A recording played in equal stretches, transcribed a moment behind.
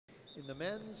in the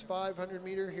men's 500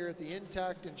 meter here at the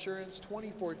Intact Insurance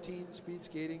 2014 Speed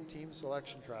Skating Team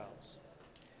Selection Trials.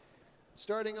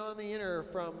 Starting on the inner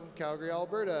from Calgary,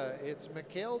 Alberta, it's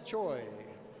Choi.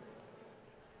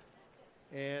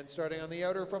 And starting on the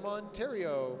outer from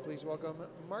Ontario, please welcome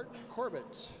Martin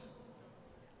Corbett.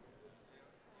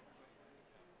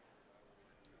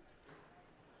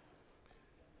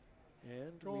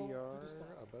 And we are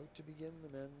about to begin the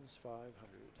men's 500.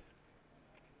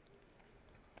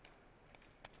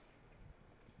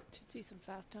 Should see some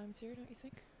fast times here, don't you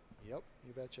think? Yep,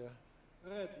 you betcha.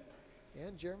 Good.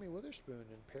 And Jeremy Witherspoon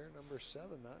in pair number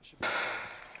 7. That should be exciting.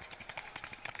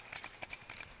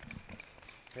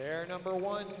 Pair number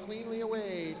 1 cleanly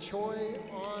away. Choi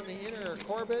on the inner,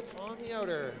 Corbett on the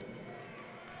outer.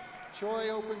 Choi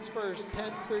opens first,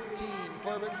 10:13.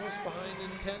 Corbett close behind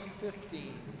in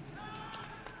 10:15.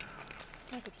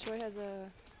 Michael Choi has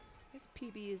his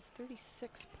PB is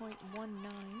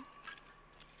 36.19.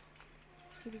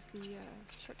 He was the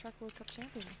short track World Cup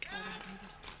champion.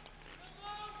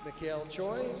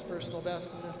 Choi's personal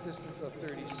best in this distance of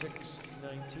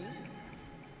 36.19.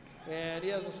 And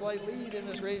he has a slight lead in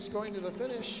this race going to the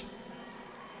finish.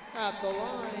 At the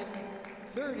line,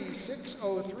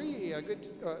 36.03, a good,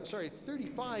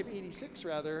 35.86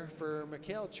 rather for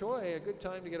Choi, a good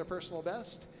time to get a personal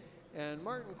best. And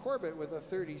Martin Corbett with a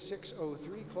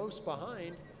 36.03 close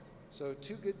behind. So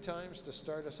 2 good times to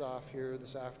start us off here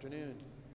this afternoon.